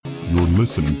You're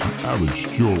listening to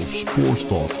Average Joe Sports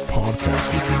Talk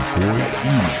Podcast with your boy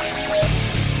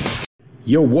E-Man.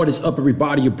 Yo, what is up,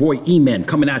 everybody? Your boy E-Man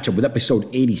coming at you with episode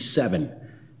 87.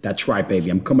 That's right, baby.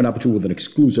 I'm coming up at you with an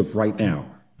exclusive right now.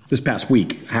 This past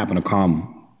week, I happened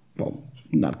to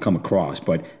not come across,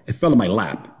 but it fell in my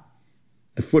lap.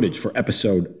 The footage for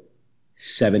episode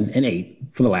 7 and 8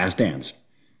 for The Last Dance.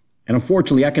 And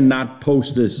unfortunately, I cannot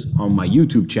post this on my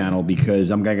YouTube channel because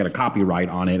I'm going to get a copyright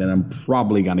on it and I'm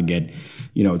probably going to get,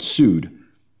 sued.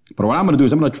 But what I'm going to do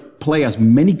is I'm going to play as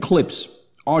many clips,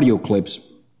 audio clips,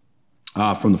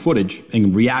 from the footage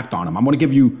and react on them. I'm going to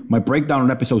give you my breakdown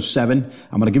on episode 7.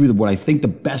 I'm going to give you what I think the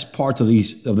best parts of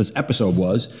this episode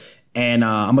was. And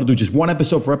I'm going to do just one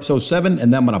episode for episode 7,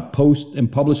 and then I'm going to post and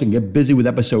publish and get busy with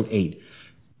episode 8.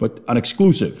 But an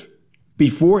exclusive.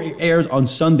 Before it airs on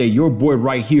Sunday, your boy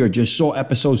right here just saw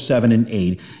episode 7 and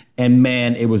 8. And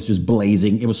man, it was just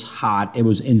blazing. It was hot. It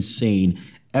was insane.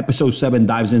 Episode 7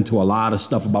 dives into a lot of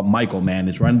stuff about Michael, man.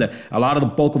 It's right a lot of the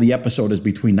bulk of the episode is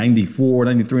between 93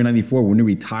 and 94 when he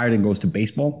retired and goes to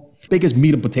baseball. Biggest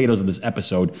meat and potatoes of this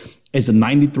episode is the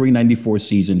 93-94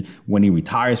 season when he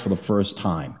retires for the first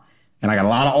time. And I got a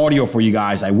lot of audio for you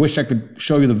guys. I wish I could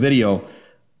show you the video,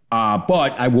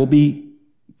 but I will be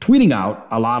tweeting out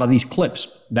a lot of these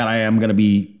clips that I am going to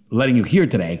be letting you hear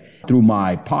today through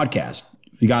my podcast.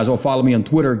 If you guys all follow me on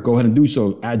Twitter, go ahead and do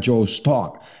so at Joe's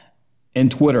Talk in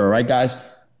Twitter. All right, guys,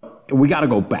 we got to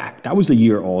go back. That was the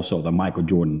year also that Michael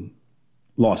Jordan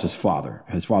lost his father.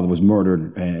 His father was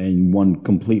murdered in one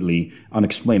completely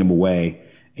unexplainable way.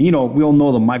 And, we all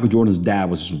know that Michael Jordan's dad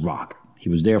was his rock. He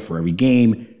was there for every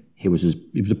game. He was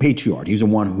a patriarch. He was the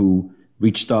one who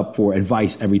reached up for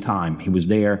advice every time. He was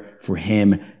there for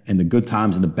him in the good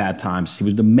times and the bad times. He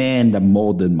was the man that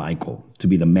molded Michael to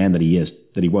be the man that he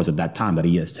was at that time, that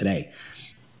he is today.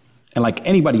 And like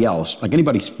anybody else, like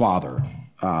anybody's father,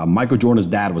 Michael Jordan's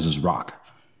dad was his rock.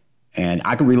 And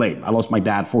I can relate. I lost my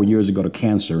dad 4 years ago to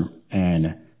cancer.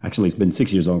 And actually, it's been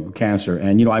 6 years old with cancer.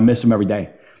 And, I miss him every day.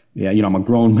 Yeah, I'm a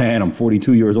grown man. I'm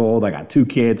 42 years old. I got 2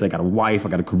 kids. I got a wife. I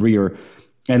got a career.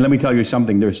 And let me tell you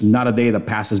something. There's not a day that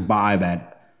passes by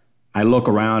that I look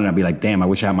around and I'll be like, damn, I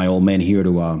wish I had my old man here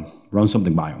to run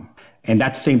something by him. And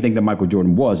that's the same thing that Michael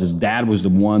Jordan was. His dad was the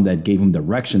one that gave him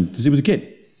direction since he was a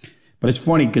kid. But it's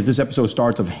funny because this episode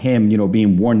starts of him,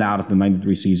 being worn out after the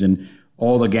 93 season,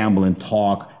 all the gambling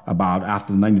talk about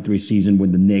after the 93 season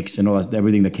with the Knicks and all that,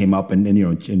 everything that came up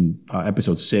in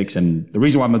episode 6. And the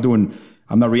reason why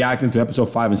I'm not reacting to episode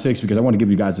 5 and 6 because I want to give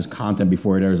you guys this content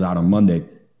before it airs out on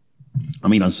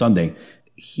Sunday.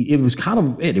 It was kind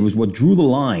of it. It was what drew the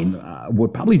line,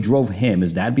 what probably drove him,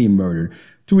 his dad being murdered,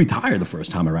 to retire the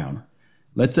first time around.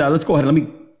 Let's go ahead. Let me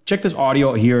check this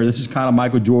audio here. This is kind of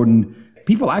Michael Jordan.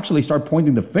 People actually start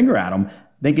pointing the finger at him,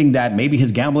 thinking that maybe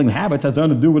his gambling habits has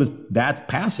something to do with his dad's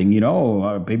passing.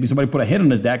 Maybe somebody put a hit on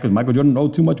his dad because Michael Jordan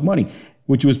owed too much money,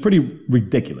 which was pretty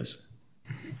ridiculous.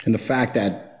 And the fact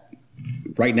that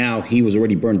right now he was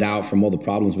already burned out from all the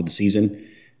problems with the season.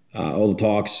 All the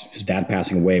talks, his dad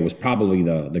passing away was probably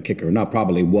the kicker. Not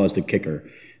probably, was the kicker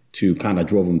to kind of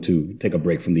drove him to take a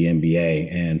break from the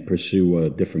NBA and pursue a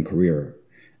different career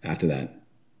after that.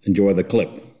 Enjoy the clip.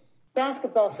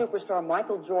 Basketball superstar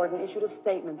Michael Jordan issued a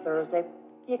statement Thursday.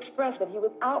 He expressed that he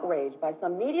was outraged by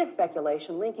some media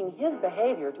speculation linking his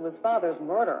behavior to his father's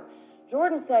murder.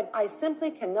 Jordan said, "I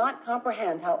simply cannot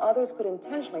comprehend how others could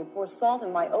intentionally pour salt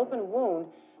in my open wound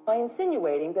by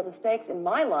insinuating that the stakes in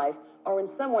my life are in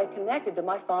some way connected to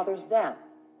my father's death."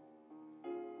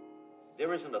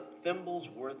 There isn't a thimble's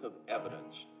worth of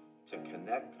evidence to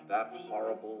connect that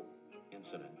horrible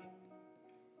incident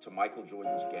to Michael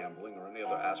Jordan's gambling or any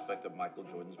other aspect of Michael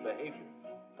Jordan's behavior.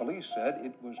 Police said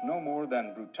it was no more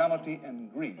than brutality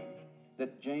and greed,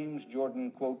 that James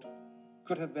Jordan, quote,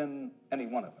 could have been any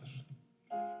one of us.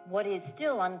 What is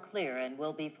still unclear and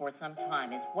will be for some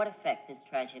time is what effect this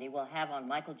tragedy will have on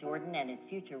Michael Jordan and his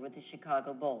future with the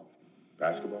Chicago Bulls.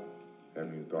 Basketball? I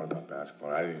haven't even thought about basketball.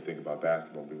 I didn't even think about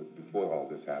basketball before all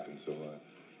this happened. So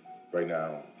right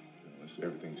now,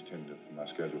 everything's tentative for my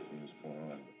schedule from this point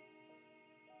on.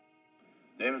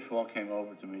 David Falk came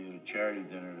over to me at a charity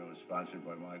dinner that was sponsored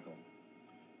by Michael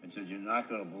and said, "You're not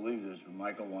going to believe this, but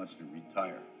Michael wants to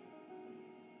retire."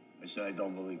 I said, "I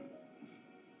don't believe it."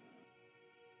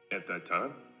 At that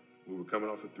time, we were coming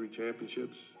off of 3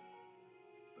 championships.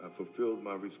 I fulfilled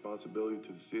my responsibility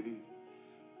to the city,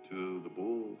 to the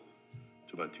Bulls,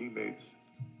 to my teammates.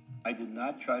 I did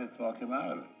not try to talk him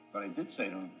out of it, but I did say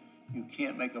to him, "You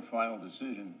can't make a final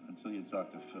decision until you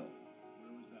talk to Phil."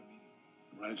 Where was that meeting?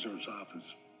 Reinsdorf's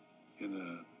office in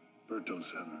the Berto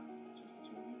Center.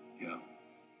 Yeah.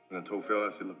 And I told Phil,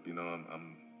 I said, "Look,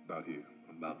 I'm about here.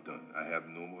 I'm I'm done. I have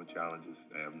no more challenges.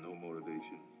 I have no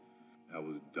motivation. I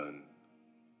was done.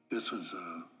 This was,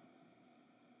 a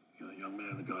young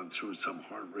man had gone through some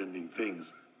heart-rending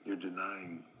things. You're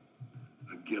denying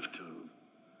a gift to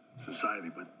society,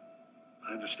 but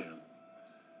I understand.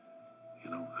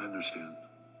 I understand.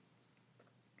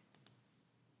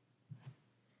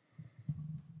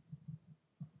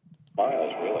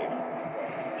 Miles, really.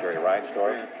 Jerry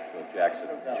Reinsdorf, Will Jackson,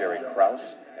 Jerry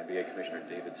Krause, NBA Commissioner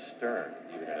David Stern,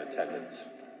 even in attendance.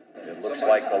 It looks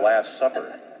like the Last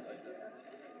Supper.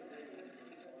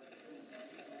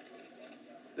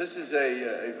 This is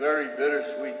a very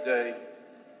bittersweet day.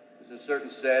 There's a certain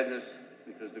sadness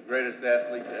because the greatest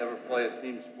athlete to ever play a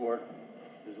team sport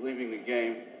is leaving the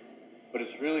game. But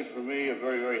it's really, for me, a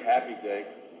very, very happy day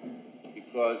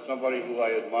because somebody who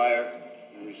I admire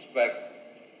and respect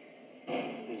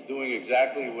is doing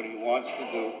exactly what he wants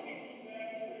to do.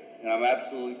 And I'm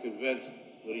absolutely convinced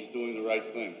that he's doing the right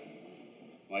thing.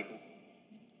 Michael?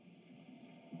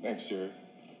 Thanks, Sheriff.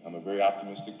 I'm a very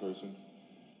optimistic person.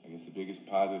 I guess the biggest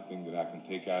positive thing that I can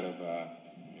take out of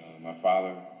my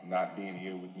father not being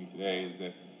here with me today is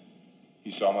that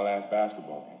he saw my last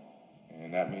basketball game,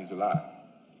 and that means a lot.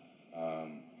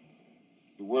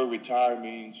 The word retire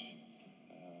means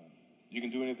you can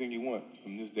do anything you want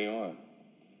from this day on.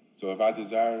 So if I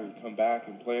desire to come back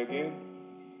and play again,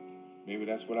 maybe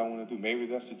that's what I want to do. Maybe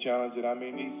that's the challenge that I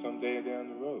may need someday down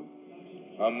the road.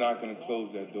 I'm not going to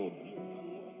close that door.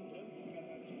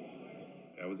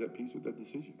 I was at peace with that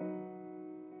decision.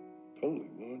 Totally,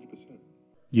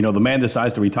 100%. The man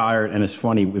decides to retire, and it's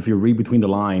funny, if you read between the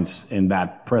lines in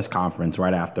that press conference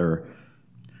right after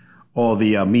all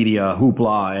the media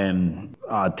hoopla and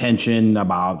tension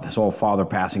about his whole father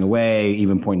passing away,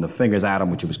 even pointing the fingers at him,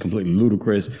 which was completely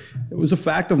ludicrous. It was a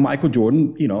fact of Michael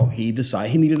Jordan, he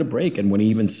decided he needed a break. And when he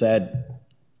even said,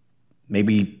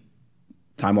 maybe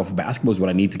time off of basketball is what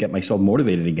I need to get myself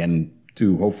motivated again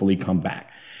to hopefully come back.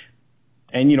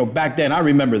 And, back then, I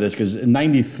remember this because in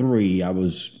 93, I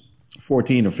was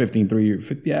 14 or 15,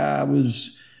 I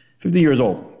was 15 years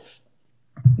old.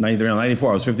 93 or 94,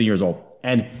 I was 15 years old.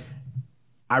 And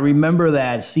I remember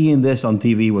that seeing this on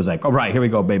TV was like, all right, here we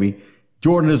go, baby.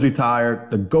 Jordan is retired.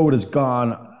 The GOAT is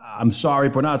gone. I'm sorry,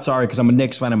 but not sorry because I'm a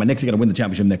Knicks fan and my Knicks are going to win the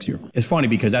championship next year. It's funny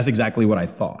because that's exactly what I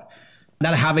thought.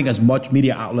 Not having as much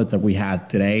media outlets that we had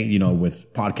today,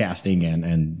 with podcasting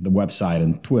and the website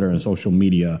and Twitter and social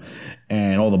media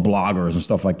and all the bloggers and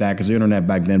stuff like that, because the internet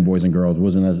back then, boys and girls,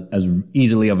 wasn't as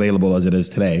easily available as it is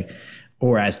today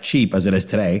or as cheap as it is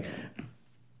today.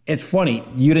 It's funny,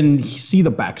 you didn't see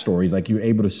the backstories like you're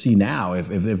able to see now. If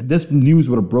this news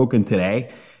would have broken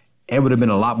today, it would have been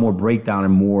a lot more breakdown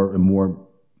and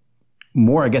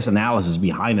more, I guess, analysis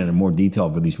behind it and more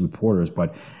detail for these reporters.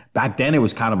 But back then it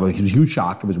was kind of a huge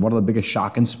shock. It was one of the biggest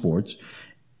shock in sports.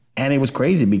 And it was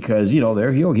crazy because, he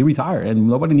retired and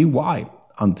nobody knew why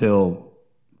until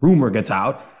rumor gets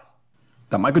out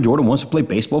that Michael Jordan wants to play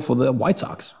baseball for the White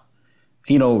Sox.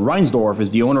 Reinsdorf is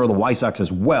the owner of the White Sox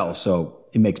as well, so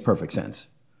it makes perfect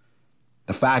sense.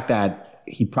 The fact that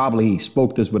he probably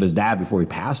spoke this with his dad before he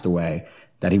passed away,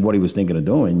 that what he was thinking of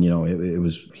doing,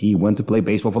 he went to play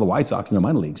baseball for the White Sox in the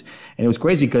minor leagues. And it was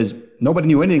crazy because nobody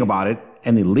knew anything about it,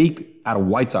 and they leaked at a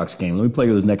White Sox game. Let me play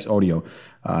you this next audio.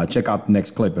 Check out the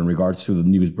next clip in regards to the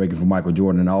news breaking for Michael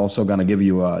Jordan. And I'm also going to give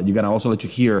you, also let you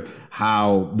hear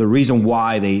how the reason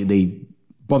why they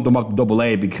bumped him up to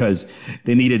Double-A because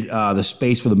they needed the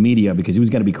space for the media because he was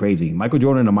going to be crazy. Michael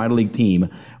Jordan in a minor league team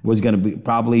was going to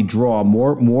probably draw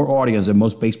more audience than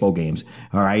most baseball games.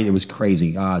 All right, it was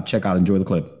crazy. Check out, enjoy the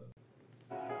clip.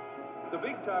 The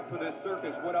big top for this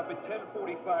circus went up at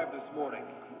 10:45 this morning.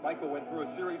 Michael went through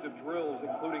a series of drills,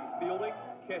 including fielding,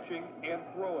 catching, and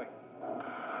throwing.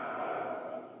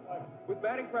 With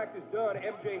batting practice done,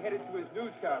 MJ headed to his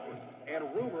news conference, and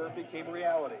rumor became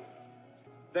reality.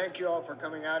 Thank you all for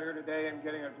coming out here today and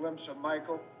getting a glimpse of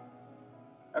Michael.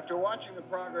 After watching the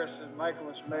progress that Michael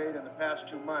has made in the past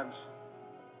 2 months,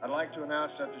 I'd like to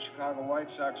announce that the Chicago White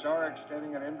Sox are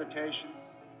extending an invitation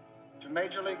to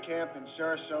Major League Camp in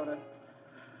Sarasota.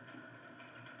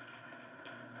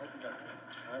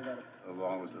 I got it.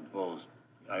 Along with the Bulls.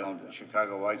 I owned the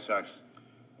Chicago White Sox.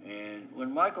 And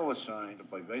when Michael was signed to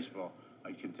play baseball,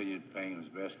 I continued paying his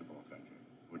basketball contract,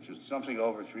 which was something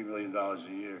over $3 million a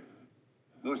year.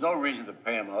 There was no reason to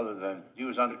pay him other than he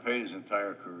was underpaid his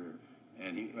entire career.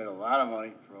 And he made a lot of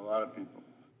money for a lot of people.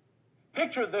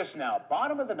 Picture this now.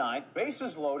 Bottom of the ninth,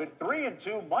 bases loaded,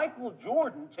 3-2. Michael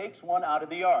Jordan takes one out of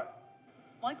the yard.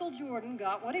 Michael Jordan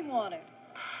got what he wanted.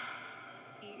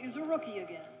 He is a rookie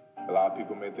again. A lot of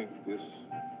people may think this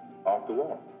off the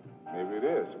wall. Maybe it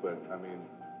is, but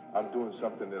I'm doing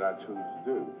something that I choose to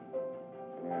do.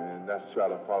 And that's try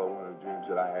to follow one of the dreams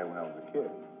that I had when I was a kid.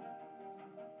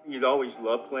 You'd always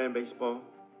loved playing baseball.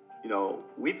 You know,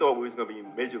 we thought we was going to be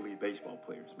Major League Baseball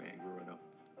players, man, growing up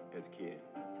as a kid.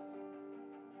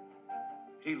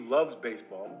 He loves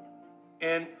baseball,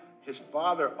 and his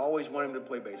father always wanted him to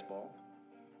play baseball.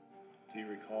 Do you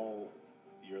recall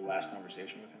your last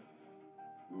conversation with him?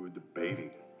 We were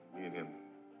debating, me and him.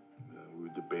 We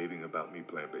were debating about me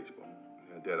playing baseball.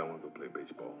 Dad, I want to go play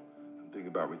baseball. I'm thinking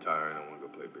about retiring. I want to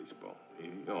go play baseball.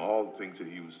 You know, all the things that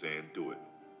he was saying, do it.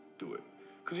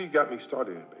 Because he got me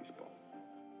started in baseball.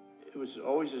 It was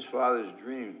always his father's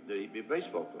dream that he'd be a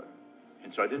baseball player.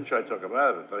 And so I didn't try to talk him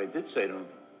out of it, but I did say to him,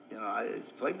 you know,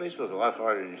 playing baseball is a lot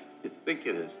harder than you think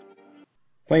it is.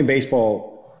 Playing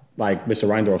baseball, like Mr.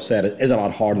 Reindorf said, is a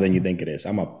lot harder than you think it is.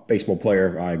 I'm a baseball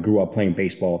player. I grew up playing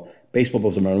baseball. Baseball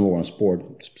was my number one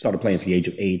sport. Started playing at the age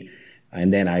of 8.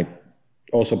 And then I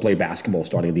also played basketball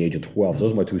starting at the age of 12. So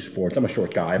those are my two sports. I'm a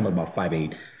short guy. I'm about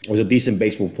 5'8". I was a decent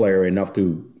baseball player, enough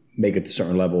to make it to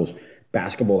certain levels.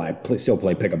 Basketball, I still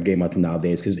play pickup game until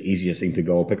nowadays because it's the easiest thing to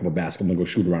go pick up a basketball and go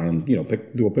shoot around and, you know,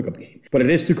 do a pickup game. But it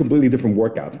is two completely different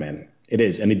workouts, man. It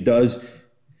is. And it does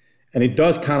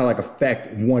kind of like affect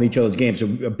one each other's games.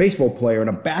 So a baseball player and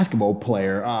a basketball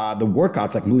player, the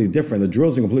workouts are completely different. The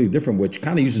drills are completely different, which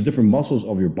kind of uses different muscles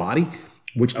of your body,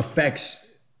 which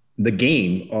affects the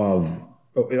game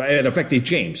it affects each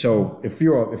game. So if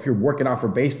you're working out for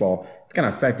baseball, it's going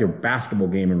to affect your basketball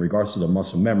game in regards to the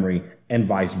muscle memory and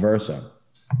vice versa.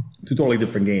 Two totally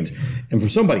different games. And for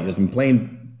somebody that's been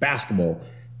playing basketball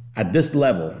at this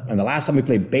level, and the last time he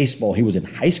played baseball, he was in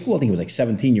high school. I think he was like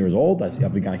 17 years old. That's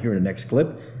what we're going to hear in the next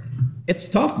clip. It's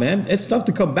tough, man. It's tough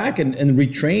to come back and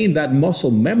retrain that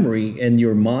muscle memory in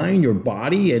your mind, your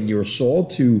body, and your soul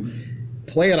to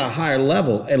play at a higher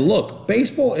level. And look,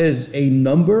 baseball is a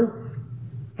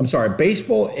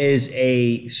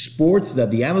sport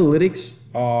that the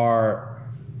analytics are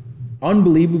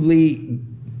unbelievably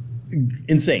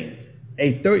insane.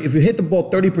 If you hit the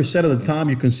ball 30% of the time,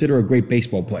 you consider a great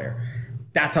baseball player.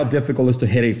 That's how difficult it is to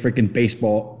hit a freaking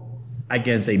baseball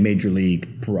against a major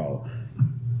league pro.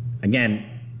 Again,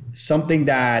 something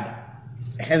that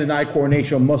hand-eye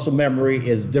coordination, muscle memory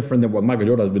is different than what Michael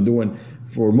Jordan has been doing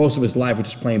for most of his life, which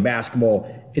is playing basketball.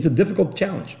 It's a difficult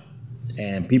challenge.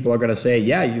 And people are going to say,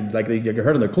 yeah, you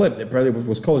heard in the clip, that probably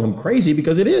was calling him crazy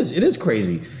because it is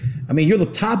crazy. I mean, you're the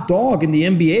top dog in the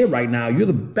NBA right now. You're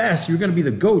the best. You're going to be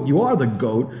the GOAT. You are the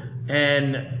GOAT.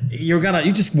 And you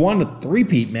just won a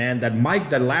three-peat, man, that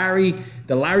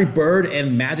Larry Bird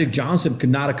and Magic Johnson could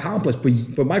not accomplish.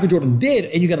 But Michael Jordan did,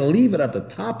 and you got to leave it at the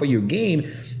top of your game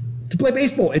to play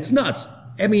baseball. It's nuts.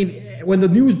 I mean, when the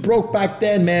news broke back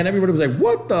then, man, everybody was like,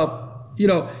 what the,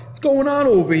 what's going on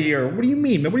over here? What do you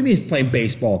mean, man? What do you mean he's playing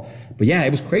baseball? But yeah,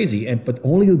 it was crazy. But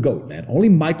only the GOAT, man. Only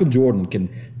Michael Jordan can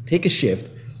take a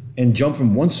shift and jump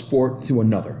from one sport to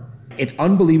another. It's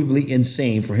unbelievably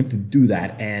insane for him to do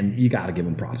that, and you got to give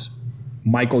him props.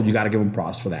 Michael, you got to give him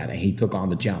props for that, and he took on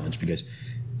the challenge because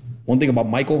one thing about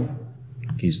Michael,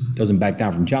 he doesn't back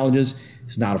down from challenges.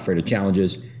 He's not afraid of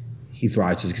challenges. He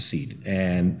thrives to succeed.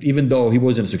 And even though he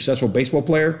wasn't a successful baseball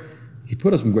player, he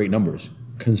put up some great numbers,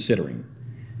 considering,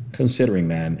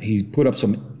 man. He put up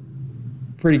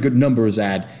some pretty good numbers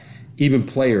at even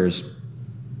players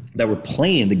that were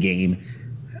playing the game,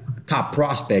 top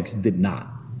prospects, did not.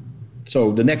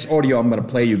 So the next audio I'm going to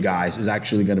play you guys is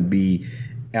actually going to be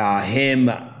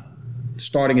him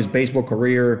starting his baseball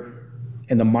career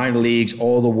in the minor leagues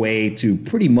all the way to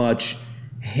pretty much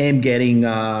him getting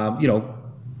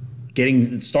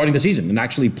starting the season and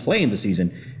actually playing the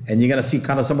season. And you're going to see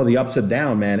kind of some of the ups and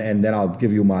downs, man, and then I'll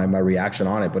give you my reaction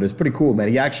on it. But it's pretty cool, man.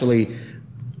 He actually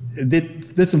did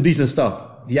some decent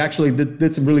stuff. He actually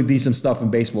did some really decent stuff in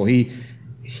baseball. He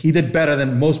did better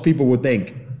than most people would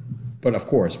think. But of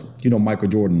course, Michael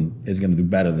Jordan is going to do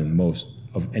better than most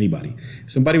of anybody.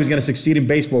 If somebody was going to succeed in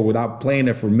baseball without playing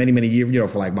it for many, many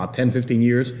years, for like about 10, 15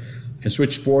 years, and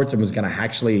switch sports and was going to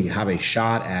actually have a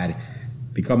shot at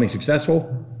becoming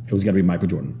successful, it was going to be Michael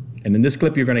Jordan. And in this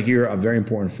clip, you're going to hear a very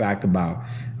important fact about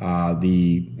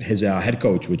his head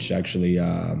coach, which actually,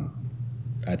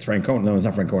 it's Frank Cohen. No, it's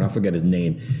not Frank Cohen. I forget his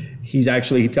name. He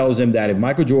tells him that if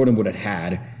Michael Jordan would have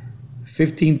had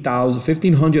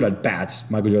 1,500 at-bats,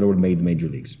 Michael Jordan would have made the major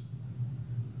leagues.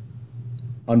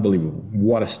 Unbelievable.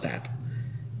 What a stat.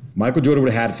 If Michael Jordan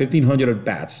would have had 1,500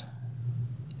 at-bats,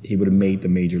 he would have made the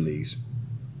major leagues.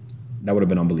 That would have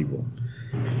been unbelievable.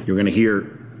 You're going to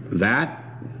hear that.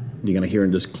 You're going to hear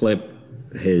in this clip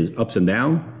his ups and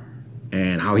downs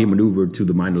and how he maneuvered to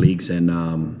the minor leagues and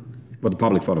what the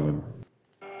public thought of him.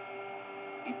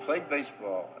 He played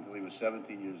baseball until he was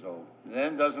 17 years old, and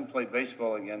then doesn't play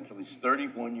baseball again until he's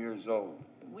 31 years old.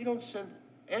 We don't send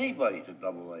anybody to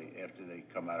AA after they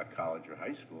come out of college or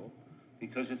high school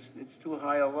because it's too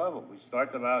high a level. We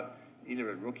start them out either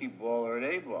at rookie ball or at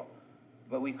A ball.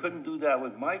 But we couldn't do that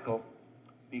with Michael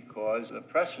because the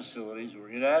press facilities were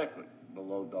inadequate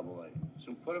below AA. So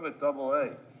we put him at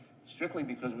AA, strictly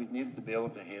because we needed to be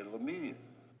able to handle the media.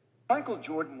 Michael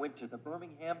Jordan went to the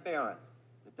Birmingham Barons,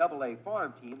 the AA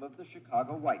farm team of the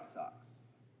Chicago White Sox.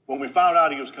 When we found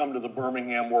out he was coming to the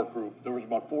Birmingham work group, there was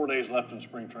about 4 days left in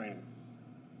spring training.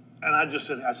 And I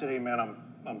said, hey man,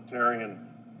 I'm Terry, and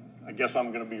I guess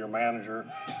I'm gonna be your manager.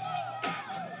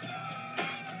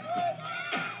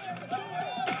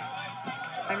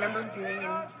 I remember being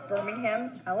in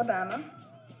Birmingham, Alabama.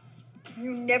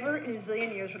 You never in a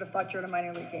zillion years would have thought you're in a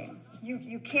minor league game.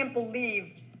 You can't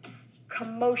believe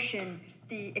commotion,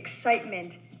 the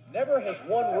excitement. Never has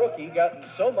one rookie gotten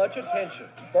so much attention.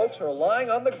 Folks are lying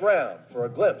on the ground for a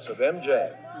glimpse of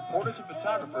MJ. Reporters and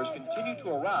photographers continue to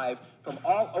arrive from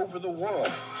all over the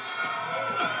world.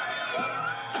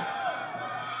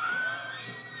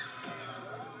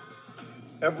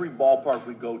 Every ballpark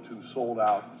we go to sold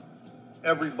out.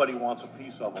 Everybody wants a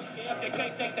piece of them. If they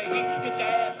can't take their heat, get your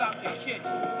ass out the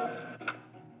kitchen.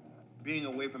 Being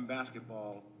away from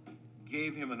basketball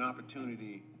gave him an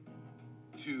opportunity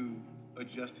to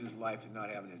adjust his life to not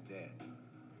having his dad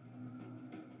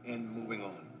and moving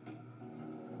on.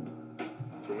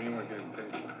 So when you weren't getting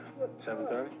paid?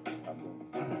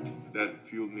 7:30? That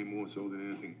fueled me more so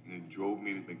than anything, and it drove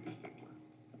me to make this thing work.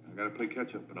 I gotta play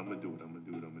catch up, but I'm gonna do it.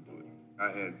 I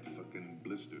had fucking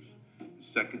blisters,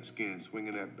 second skin,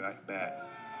 swinging that bat.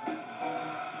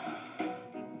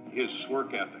 His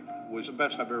work ethic was the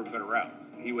best I've ever been around.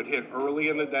 He would hit early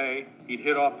in the day. He'd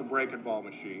hit off the breaking ball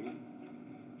machine.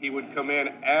 He would come in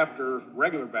after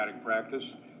regular batting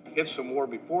practice, hit some more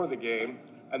before the game,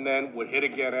 and then would hit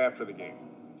again after the game.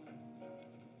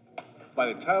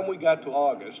 By the time we got to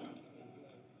August,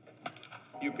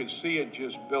 you could see it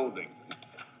just building.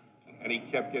 And he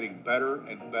kept getting better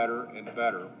and better and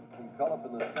better. From Cullip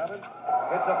in the seventh.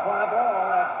 It's a fly ball.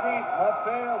 That's deep. Left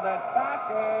field. That's back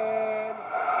and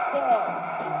ball.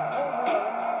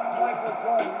 Michael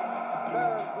Jordan.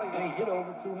 And he hit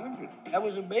over 200. That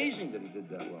was amazing that he did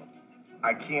that well.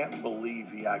 I can't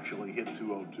believe he actually hit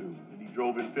 202, and he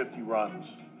drove in 50 runs.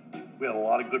 We had a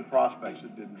lot of good prospects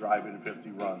that didn't drive in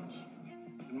 50 runs.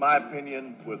 In my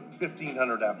opinion, with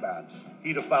 1,500 at-bats,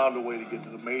 he'd have found a way to get to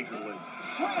the major league.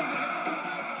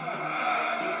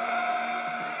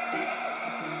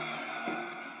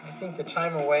 I think the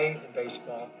time away in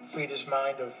baseball freed his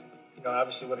mind of,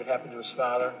 obviously what had happened to his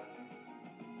father.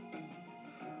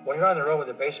 When you're on the road with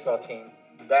a baseball team,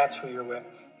 that's who you're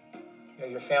with.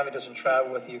 Your family doesn't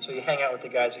travel with you, so you hang out with the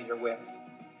guys that you're with.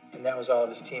 And that was all of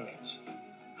his teammates.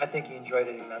 I think he enjoyed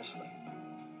it immensely.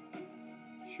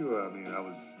 Sure, I mean, I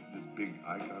was this big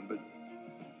icon, but,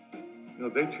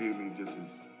 they treated me just as,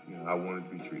 I wanted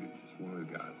to be treated, just one of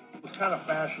the guys. It was kind of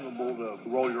fashionable to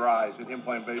roll your eyes at him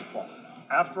playing baseball.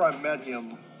 After I met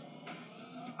him,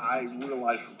 I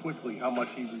realized quickly how much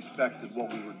he respected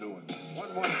what we were doing.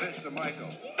 1-1 pitch to Michael.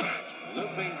 A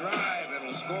looping drive,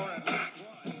 it'll score at least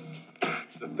one.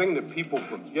 The thing that people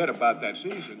forget about that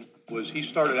season was he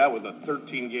started out with a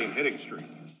 13-game hitting streak.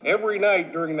 Every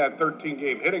night during that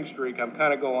 13-game hitting streak, I'm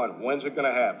kind of going, when's it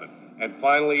going to happen? And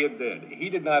finally it did. He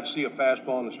did not see a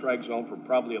fastball in the strike zone for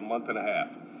probably a month and a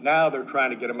half. Now they're trying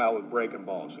to get him out with breaking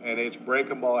balls, and it's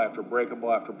breaking ball after breaking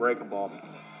ball after breaking ball.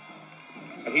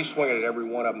 And he's swinging at every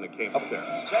one of them that came up there.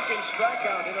 Second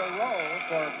strikeout in a row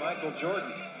for Michael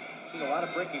Jordan. Seen a lot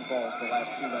of breaking balls the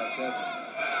last 2 nights, hasn't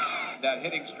he? That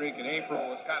hitting streak in April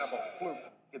was kind of a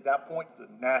fluke. At that point, the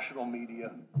national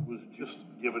media was just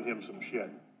giving him some shit.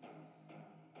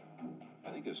 I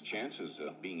think his chances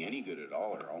of being any good at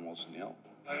all are almost nil.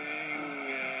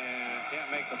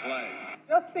 Can't make the play.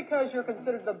 Just because you're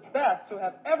considered the best to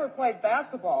have ever played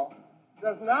basketball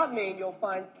does not mean you'll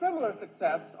find similar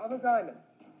success on the diamond.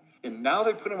 And now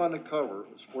they put him on the cover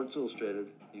of Sports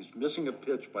Illustrated. He's missing a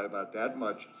pitch by about that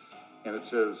much, and it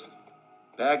says,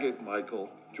 "Bag it, Michael.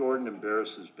 Jordan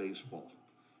embarrasses baseball."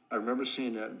 I remember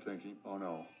seeing that and thinking, oh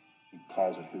no. He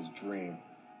calls it his dream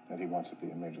that he wants to be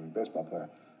a Major League Baseball player.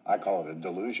 I call it a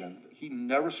delusion. He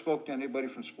never spoke to anybody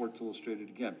from Sports Illustrated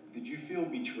again. Did you feel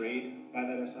betrayed by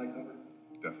that SI cover?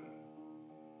 Definitely.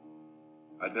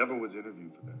 I never was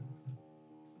interviewed for that.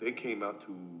 They came out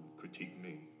to critique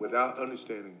me without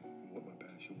understanding what my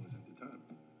passion was at the time.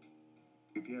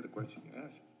 If you had a question, you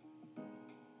ask it.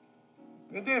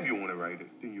 And then if you want to write it,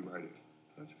 then you write it.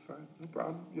 I said, fine, no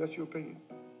problem. That's your opinion.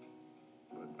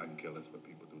 but I can care less what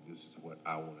people do. This is what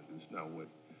I want to do. It's not what,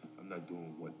 I'm not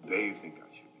doing what they think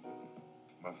I should be doing.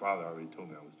 My father already told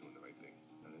me I was doing the right thing,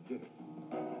 and I did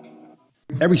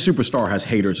it. Every superstar has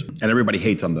haters, and everybody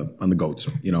hates on the GOATs,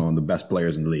 on the best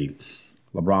players in the league.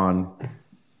 LeBron,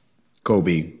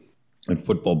 Kobe, and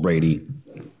football Brady,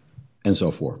 and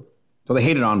so forth. So they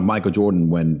hated on Michael Jordan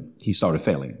when he started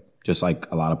failing, just like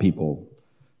a lot of people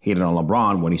hated on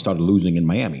LeBron when he started losing in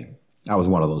Miami. I was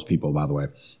one of those people, by the way.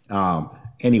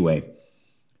 Anyway,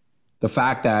 the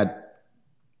fact that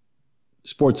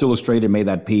Sports Illustrated made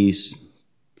that piece,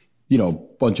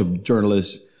 bunch of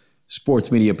journalists,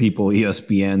 sports media people,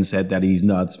 ESPN said that he's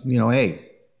nuts. Hey,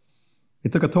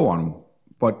 it took a toll on him,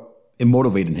 but it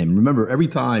motivated him. Remember, every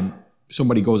time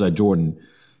somebody goes at Jordan,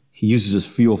 he uses his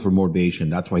fuel for motivation.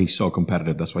 That's why he's so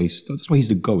competitive. That's why he's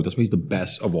the GOAT. That's why he's the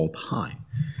best of all time.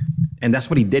 And that's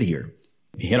what he did here.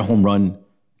 He hit a home run,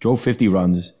 drove 50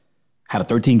 runs, had a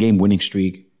 13-game winning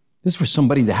streak. This is for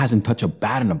somebody that hasn't touched a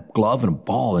bat and a glove and a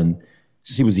ball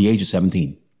since he was the age of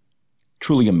 17.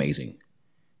 Truly amazing.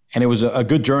 And it was a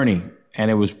good journey,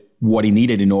 and it was what he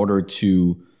needed in order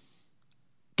to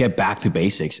get back to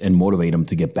basics and motivate him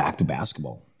to get back to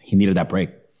basketball. He needed that break.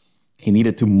 He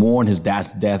needed to mourn his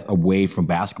dad's death away from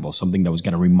basketball, something that was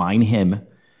going to remind him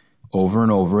over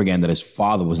and over again that his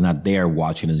father was not there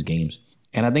watching his games.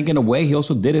 And I think in a way, he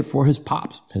also did it for his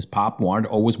pops. His pop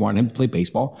always wanted him to play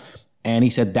baseball. And he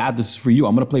said, Dad, this is for you.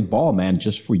 I'm going to play ball, man,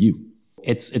 just for you.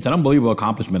 It's an unbelievable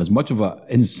accomplishment. As much of an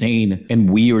insane and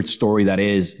weird story that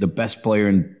is, the best player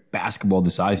in basketball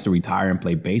decides to retire and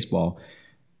play baseball,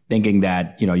 thinking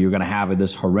that, you're going to have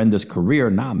this horrendous career.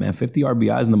 Nah, man, 50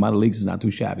 RBIs in the minor leagues is not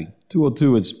too shabby.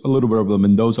 202 is a little bit of the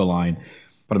Mendoza line.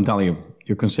 But I'm telling you,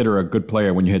 you're considered a good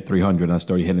player when you hit 300 and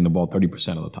start hitting the ball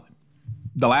 30% of the time.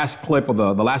 The last clip of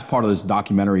the last part of this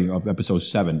documentary of episode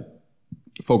 7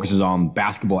 focuses on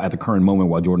basketball at the current moment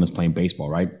while Jordan is playing baseball,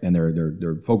 right? And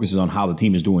their focuses on how the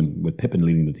team is doing with Pippen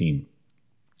leading the team.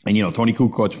 And, Tony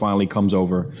Kukoc finally comes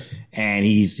over, and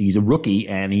he's a rookie,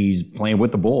 and he's playing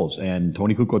with the Bulls. And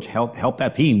Tony Kukoc helped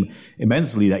that team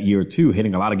immensely that year, too,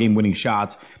 hitting a lot of game-winning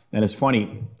shots. And it's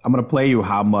funny, I'm going to play you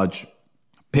how much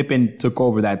Pippen took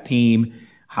over that team,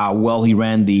 how well he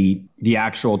ran the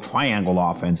actual triangle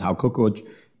offense, how Kukoc,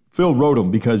 Phil wrote him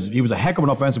because he was a heck of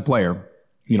an offensive player.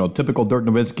 Typical Dirk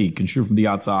Nowitzki, can shoot from the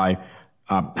outside,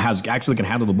 can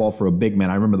handle the ball for a big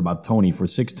man. I remember about Tony, for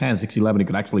 6'10", 6'11", he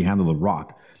could actually handle the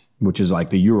rock, which is like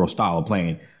the Euro style of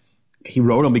playing. He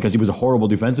wrote him because he was a horrible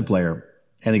defensive player,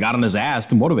 and they got on his ass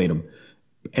to motivate him.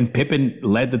 And Pippen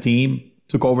led the team,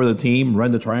 took over the team,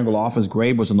 ran the triangle offense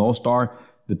great, was an all-star.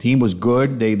 The team was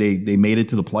good. They made it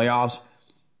to the playoffs.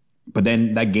 But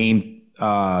then that game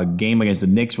against the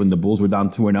Knicks when the Bulls were down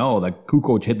 2-0, that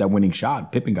Kukoc hit that winning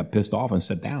shot. Pippen got pissed off and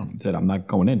sat down. He said, I'm not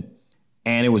going in.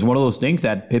 And it was one of those things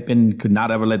that Pippen could not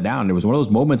ever let down. It was one of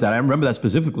those moments that I remember that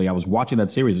specifically. I was watching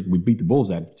that series. We beat the Bulls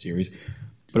that series.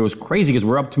 But it was crazy because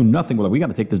we're up 2-0. We're like, we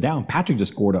got to take this down. Patrick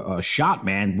just scored a shot,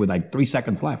 man, with like 3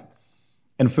 seconds left.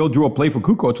 And Phil drew a play for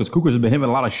Kukoc because Kukoc has been hitting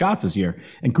a lot of shots this year.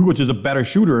 And Kukoc is a better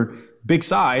shooter, big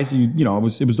size. It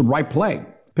was the right play.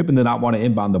 Pippen did not want to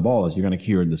inbound the ball, as you're going to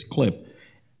hear in this clip.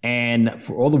 And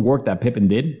for all the work that Pippen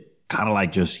did, kind of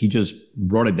like he just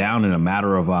brought it down in a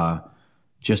matter of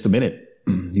just a minute.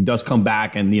 He does come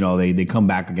back, and they come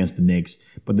back against the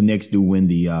Knicks, but the Knicks do win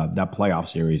that playoff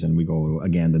series, and we go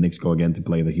again. The Knicks go again to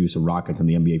play the Houston Rockets in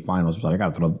the NBA Finals. So I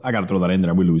got to throw that in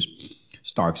there. We lose.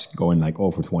 Starks going like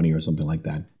 0 for 20 or something like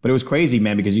that. But it was crazy,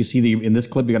 man, because you see in this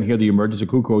clip, you're gonna hear the emergence of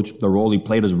Kukoc, the role he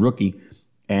played as a rookie,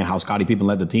 and how Scottie Pippen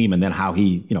led the team, and then how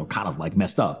he kind of like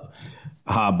messed up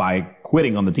by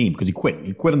quitting on the team, because he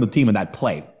quit on the team in that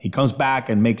play. He comes back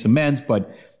and makes amends, but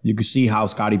you can see how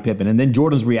Scottie Pippen, and then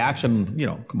Jordan's reaction,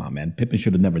 come on, man, Pippen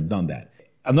should have never done that.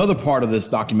 Another part of this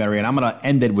documentary, and I'm going to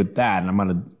end it with that, and I'm going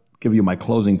to give you my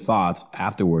closing thoughts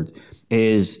afterwards,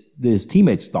 is his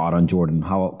teammates' thought on Jordan,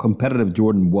 how competitive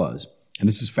Jordan was. And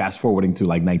this is fast forwarding to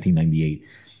like 1998.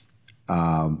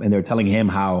 And they're telling him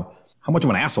how much of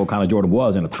an asshole kind of Jordan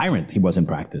was and a tyrant he was in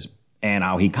practice, and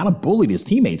how he kind of bullied his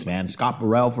teammates, man. Scott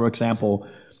Burrell, for example,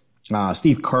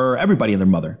 Steve Kerr, everybody and their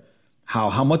mother.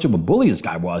 How much of a bully this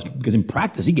guy was, because in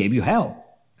practice, he gave you hell.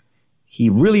 He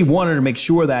really wanted to make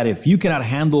sure that if you cannot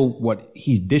handle what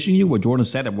he's dishing you, what Jordan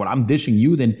said, what I'm dishing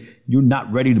you, then you're not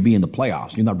ready to be in the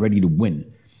playoffs. You're not ready to win.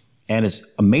 And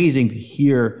it's amazing to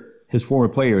hear his former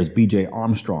players, B.J.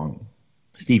 Armstrong,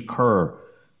 Steve Kerr,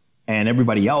 and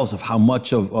everybody else, of how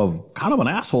much of kind of an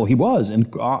asshole he was in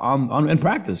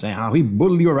practice, and how he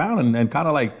bullied you around and kind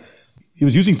of like he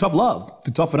was using tough love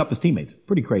to toughen up his teammates.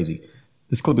 Pretty crazy.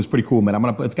 This clip is pretty cool, man.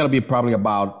 It's going to be probably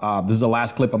about, this is the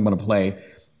last clip I'm going to play.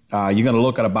 You're going to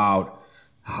look at about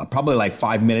probably like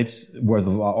 5 minutes worth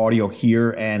of audio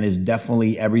here, and it's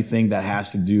definitely everything that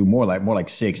has to do more like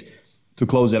 6 to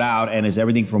close it out. And it's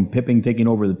everything from Pippen taking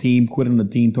over the team, quitting the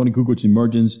team, Tony Kukoc's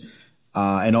emergence,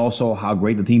 and also how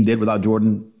great the team did without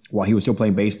Jordan while he was still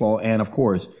playing baseball. And of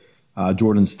course,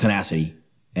 Jordan's tenacity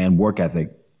and work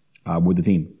ethic with the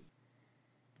team.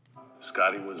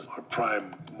 Scotty was our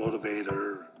prime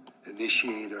motivator,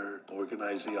 initiator,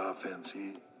 organized the offense.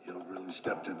 He really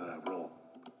stepped into that role.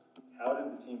 How did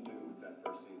the team do that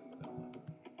first season with him?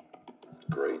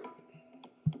 Great.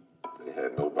 They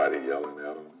had nobody yelling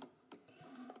at them.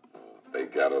 They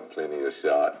got up plenty of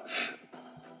shots.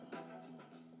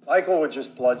 Michael would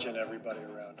just bludgeon everybody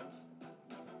around him.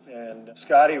 And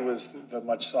Scotty was the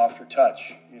much softer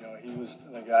touch. He was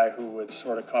the guy who would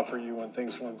sort of comfort you when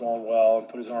things weren't going well and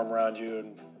put his arm around you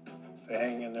and say,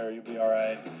 hang in there, you'll be all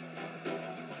right.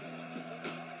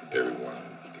 Everyone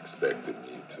expected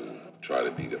me to try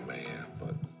to be the man,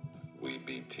 but we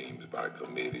beat teams by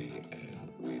committee, and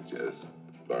we just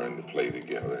learned to play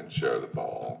together and share the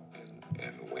ball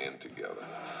and win together.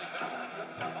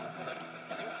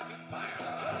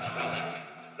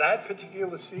 That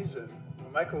particular season,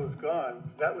 when Michael was gone,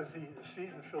 that was the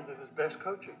season filled with his best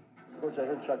coaching. Coach, I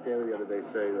heard Chuck Daly the other day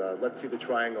say, let's see the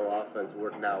triangle offense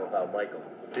work now without Michael.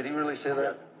 Did he really say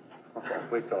that? Okay,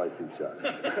 wait till I see Chuck.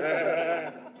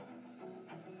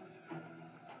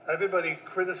 Everybody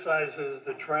criticizes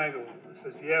the triangle. It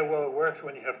says, yeah, well, it works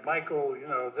when you have Michael,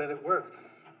 then it works.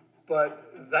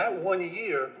 But that one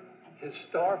year, his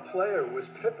star player was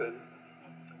Pippen,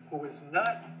 who is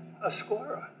not a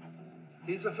scorer.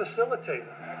 He's a facilitator.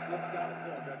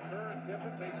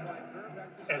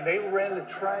 And they ran the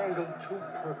triangle to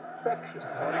perfection.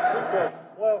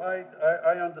 Well,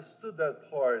 I understood that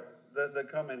part,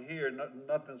 that coming here,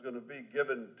 nothing's going to be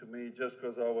given to me just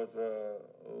because I was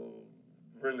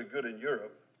really good in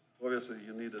Europe. Obviously,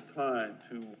 you need a time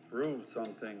to prove some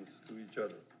things to each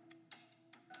other.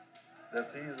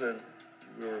 That season,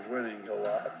 we were winning a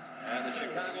lot. And the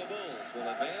Chicago Bulls will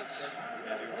advance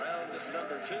to round this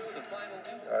number 2, the final.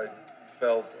 I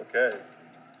felt, okay,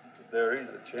 there is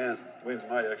a chance we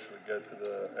might actually get to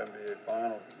the NBA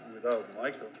Finals without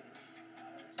Michael.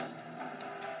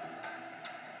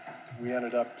 We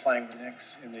ended up playing the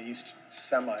Knicks in the East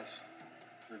semis.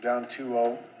 We were down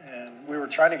 2-0, and we were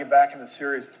trying to get back in the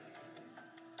series.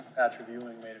 Patrick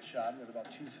Ewing made a shot with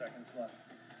about 2 seconds left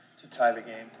to tie the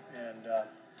game. And,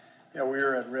 we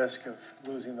were at risk of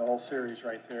losing the whole series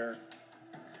right there.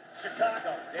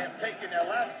 Chicago, they have taken their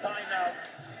last timeout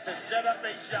to set up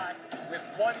a shot with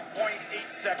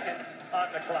 1.8 seconds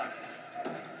on the clock.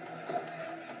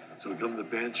 So we come to the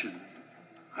bench, and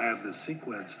I have this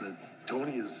sequence that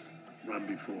Tony has run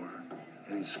before,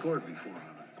 and he scored before on it.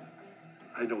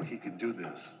 I know he can do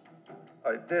this.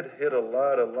 I did hit a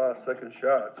lot of last-second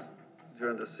shots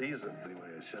during the season.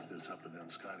 Anyway, I set this up, and then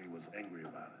Scotty was angry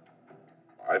about it.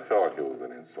 I felt like it was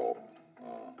an insult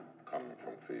coming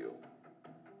from field.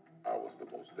 I was the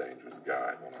most dangerous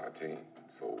guy on our team,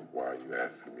 so why are you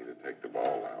asking me to take the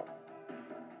ball out?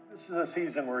 This is a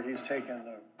season where he's taken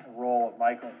the role of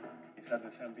Michael. He's had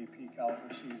this MVP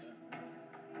caliber season.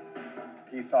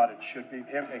 He thought it should be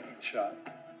him taking the shot.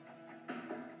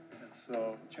 And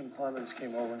so Jim Clemens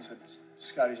came over and said,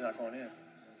 Scotty's not going in.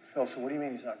 Phil said, what do you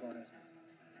mean he's not going in?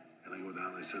 And I go down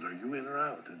and I said, are you in or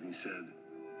out? And he said,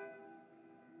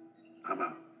 I'm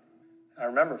out. I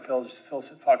remember Phil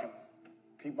said, fuck him.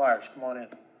 Pete Myers, come on in.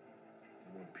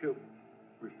 When Pip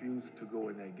refused to go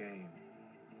in that game,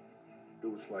 it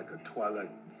was like a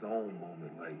Twilight Zone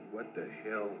moment. Like, what the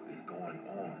hell is going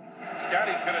on?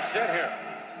 Scotty's going to sit here.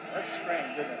 That's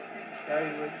strange, isn't it?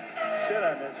 Scotty would sit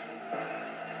on this.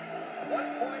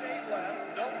 1.8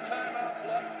 left. No timeouts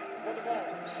left for the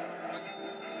Bulls.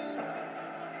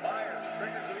 Myers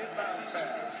triggers the inbounds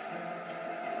pass.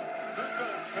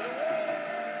 Kukoc for the wall.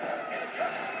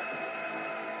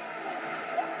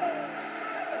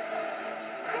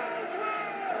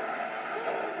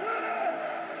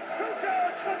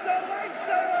 Kukoc from the right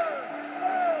center.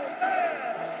 Oh, man.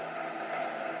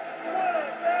 What a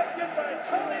basket by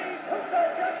Tony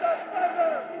Kukoc at the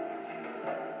buzzer.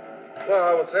 Well,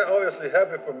 I was obviously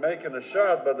happy for making a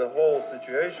shot, but the whole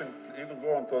situation, even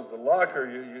going towards the locker,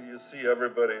 you see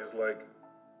everybody is like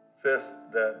pissed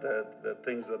that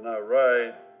things are not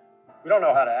right. We don't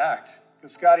know how to act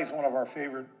because Scotty's one of our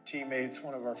favorite teammates,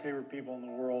 one of our favorite people in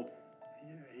the world.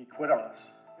 He quit on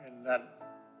us, and that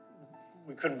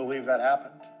we couldn't believe that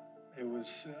happened. It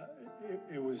was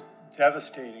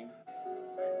devastating.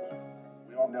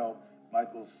 We all know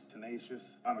Michael's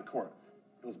tenacious on the court.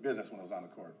 It was business when he was on the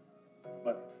court.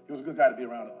 But he was a good guy to be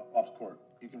around off the court.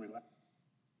 He can relax.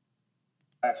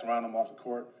 Acts around him off the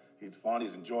court. He's fun,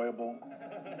 he's enjoyable.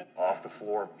 Off the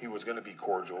floor, he was going to be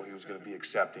cordial, he was going to be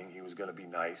accepting, he was going to be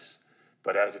nice.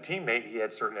 But as a teammate, he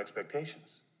had certain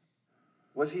expectations.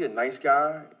 Was he a nice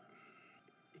guy?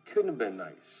 He couldn't have been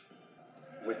nice.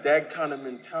 With that kind of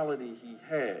mentality he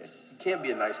had, he can't be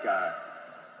a nice guy.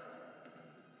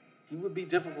 He would be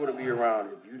difficult to be around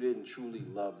if you didn't truly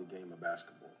love the game of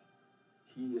basketball.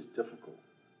 He is difficult.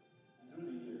 Through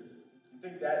the years, you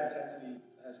think that intensity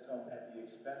has come at the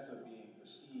expense of being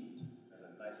perceived as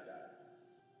a nice guy?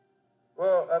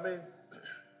 Well, I mean,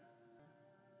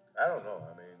 I don't know.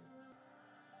 I mean,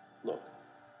 look,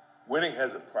 winning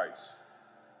has a price,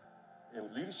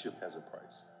 and leadership has a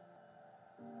price.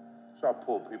 So I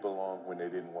pulled people along when they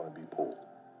didn't want to be pulled.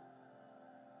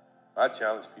 I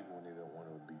challenge people when they don't want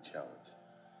to be challenged.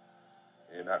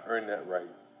 And I earned that right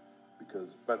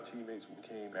because my teammates who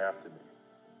came after me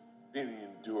didn't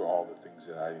endure all the things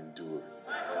that I endured.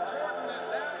 Michael Jordan is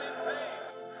down in pain.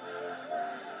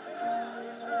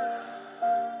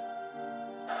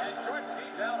 And Jordan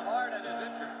came down hard and is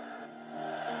injured.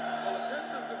 Well, the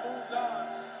Pistons have moved on,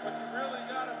 but you really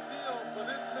got to feel for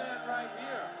this man right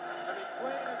here. I mean,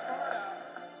 playing his heart out.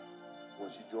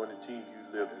 Once you join the team, you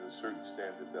live at a certain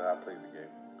standard that I played the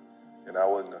game. And I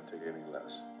wasn't going to take any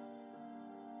less.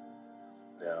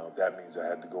 Now, that means I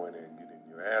had to go in there and get in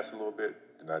your ass a little bit,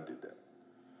 and I did that.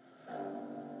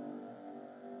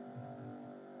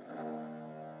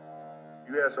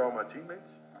 You ask all my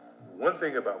teammates, one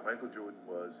thing about Michael Jordan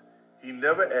was he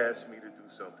never asked me to do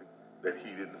something that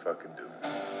he didn't fucking do.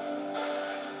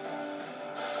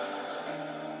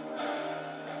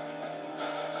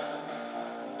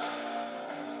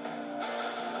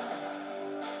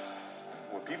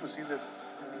 When people see this,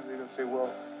 they're going to say,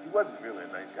 well, he wasn't really a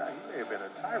nice guy. He may have been a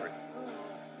tyrant.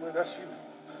 Well, that's you,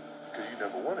 because you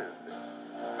never wanted anything.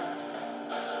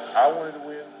 I wanted to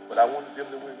win, but I wanted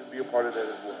them to win and be a part of that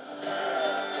as well.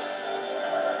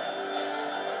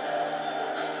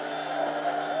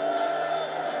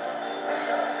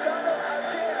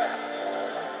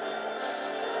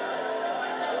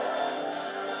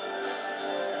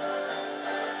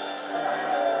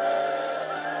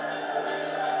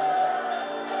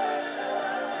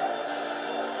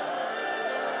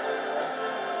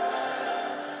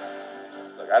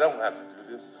 I don't have to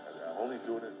do this. I'm only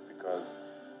doing it because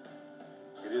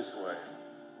it is who I am.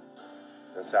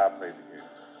 That's how I played the game.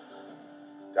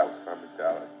 That was my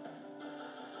mentality.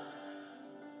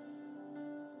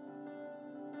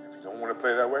 If you don't want to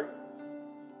play that way,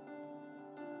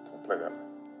 don't play that way.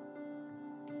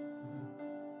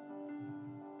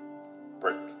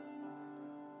 Break.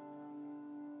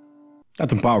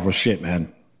 That's some powerful shit,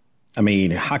 man. I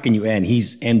mean, how can you end?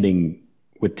 He's ending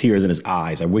with tears in his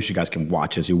eyes. I wish you guys can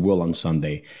watch this. You will on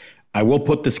Sunday. I will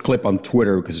put this clip on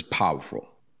Twitter because it's powerful.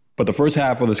 But the first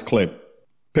half of this clip,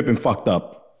 Pippen fucked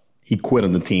up. He quit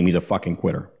on the team. He's a fucking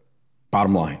quitter.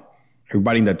 Bottom line.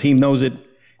 Everybody in that team knows it.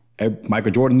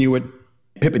 Michael Jordan knew it.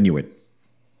 Pippen knew it.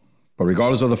 But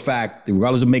regardless of the fact,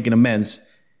 regardless of making amends,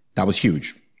 that was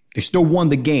huge. They still won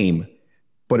the game,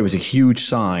 but it was a huge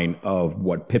sign of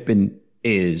what Pippen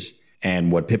is,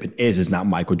 and what Pippen is not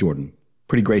Michael Jordan.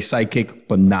 Pretty great sidekick,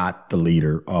 but not the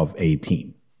leader of a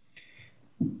team.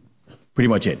 Pretty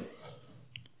much it.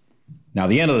 Now,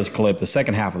 the end of this clip, the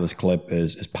second half of this clip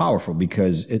is powerful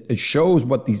because it shows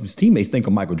what these teammates think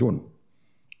of Michael Jordan.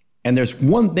 And there's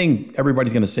one thing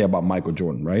everybody's going to say about Michael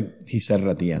Jordan, right? He said it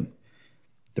at the end.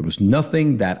 There was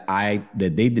nothing that they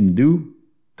didn't do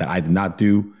that I did not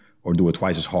do or do it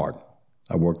twice as hard.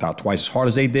 I worked out twice as hard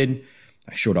as they did.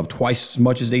 I showed up twice as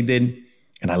much as they did,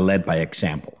 and I led by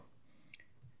example.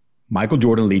 Michael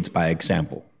Jordan leads by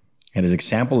example. And his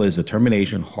example is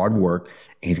determination, hard work,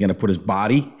 and he's going to put his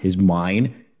body, his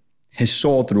mind, his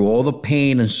soul through all the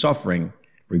pain and suffering,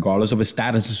 regardless of his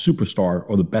status as a superstar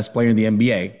or the best player in the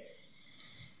NBA,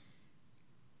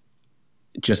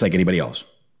 just like anybody else.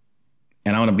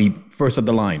 And I want to be first at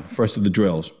the line, first at the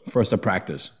drills, first at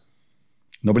practice.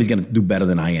 Nobody's going to do better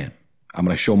than I am. I'm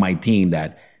going to show my team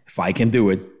that if I can do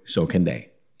it, so can they.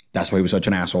 That's why he was such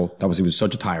an asshole. He was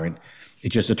such a tyrant.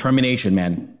 It's just determination,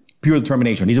 man. Pure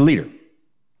determination. He's a leader.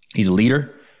 He's a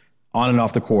leader on and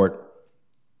off the court.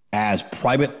 As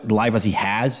private life as he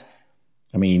has,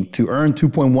 I mean, to earn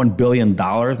 $2.1 billion,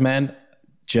 man,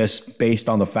 just based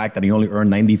on the fact that he only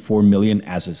earned $94 million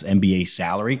as his NBA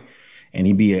salary, and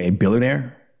he'd be a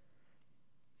billionaire,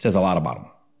 says a lot about him.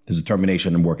 His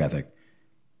determination and work ethic.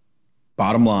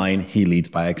 Bottom line, he leads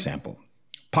by example.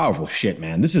 Powerful shit,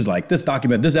 man. This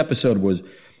episode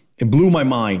it blew my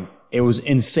mind. It was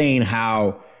insane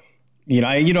how You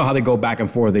know how they go back and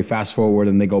forth. They fast forward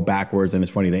and they go backwards, and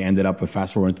it's funny. They ended up with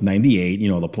fast forward to '98.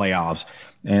 The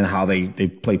playoffs, and how they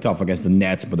play tough against the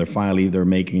Nets, but they're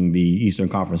making the Eastern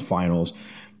Conference Finals.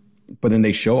 But then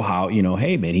they show how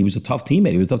hey man, he was a tough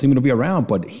teammate. He was a tough teammate to be around,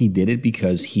 but he did it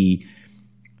because he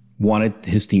wanted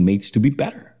his teammates to be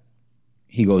better.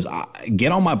 He goes,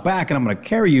 get on my back and I'm going to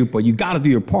carry you, but you got to do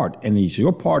your part. And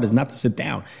your part is not to sit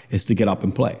down; it's to get up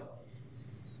and play.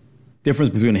 Difference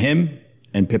between him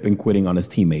and Pippen quitting on his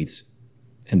teammates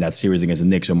in that series against the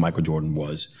Knicks when Michael Jordan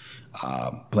was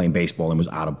playing baseball and was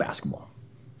out of basketball.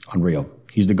 Unreal.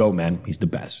 He's the GOAT, man. He's the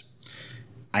best.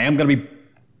 I am going to be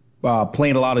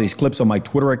playing a lot of these clips on my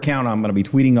Twitter account. I'm going to be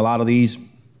tweeting a lot of these.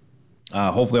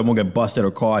 Hopefully I won't get busted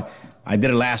or caught. I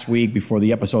did it last week before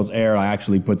the episodes aired. I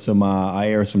actually put some, I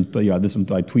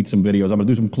tweet some videos. I'm going to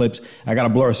do some clips. I got to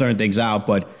blur certain things out,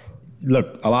 but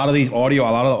look, a lot of the audio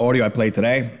I played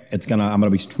today, I'm going to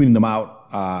be tweeting them out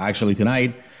actually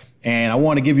tonight. And I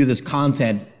want to give you this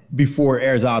content before it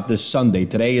airs out this Sunday.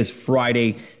 Today is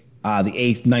Friday, the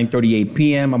 8th, 9:38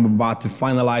 p.m. I'm about to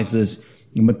finalize this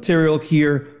material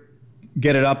here,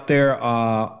 get it up there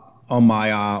on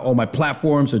my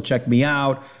platforms. So check me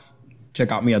out. Check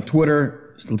out me on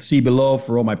Twitter. See below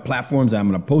for all my platforms that I'm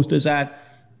going to post this at.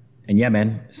 And yeah,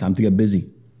 man, it's time to get busy.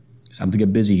 It's time to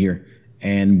get busy here.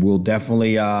 And we'll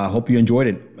definitely hope you enjoyed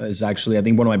it. It's actually, I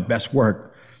think, one of my best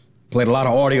work. Played a lot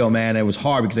of audio, man. It was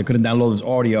hard because I couldn't download this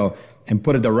audio and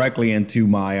put it directly into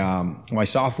my my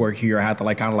software here. I had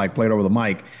to kind of play it over the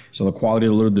mic, so the quality is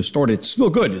a little distorted. It's still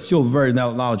good. It's still very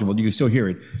knowledgeable. You can still hear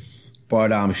it.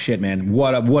 But shit, man,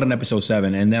 what an episode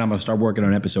 7. And then I'm gonna start working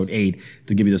on episode 8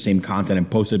 to give you the same content and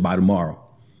post it by tomorrow.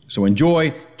 So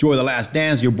enjoy The Last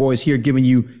Dance. Your boys here giving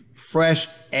you fresh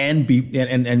and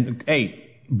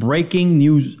hey, breaking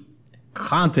news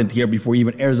content here before it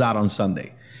even airs out on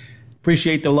Sunday.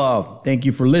 Appreciate the love. Thank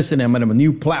you for listening. I'm on a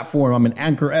new platform. I'm in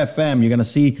Anchor FM. You're going to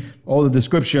see all the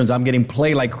descriptions. I'm getting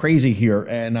played like crazy here.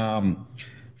 And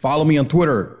follow me on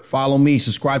Twitter. Follow me.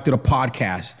 Subscribe to the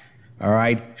podcast. All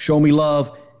right. Show me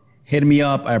love. Hit me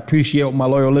up. I appreciate my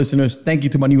loyal listeners. Thank you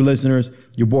to my new listeners.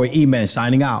 Your boy E-Man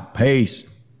signing out. Peace.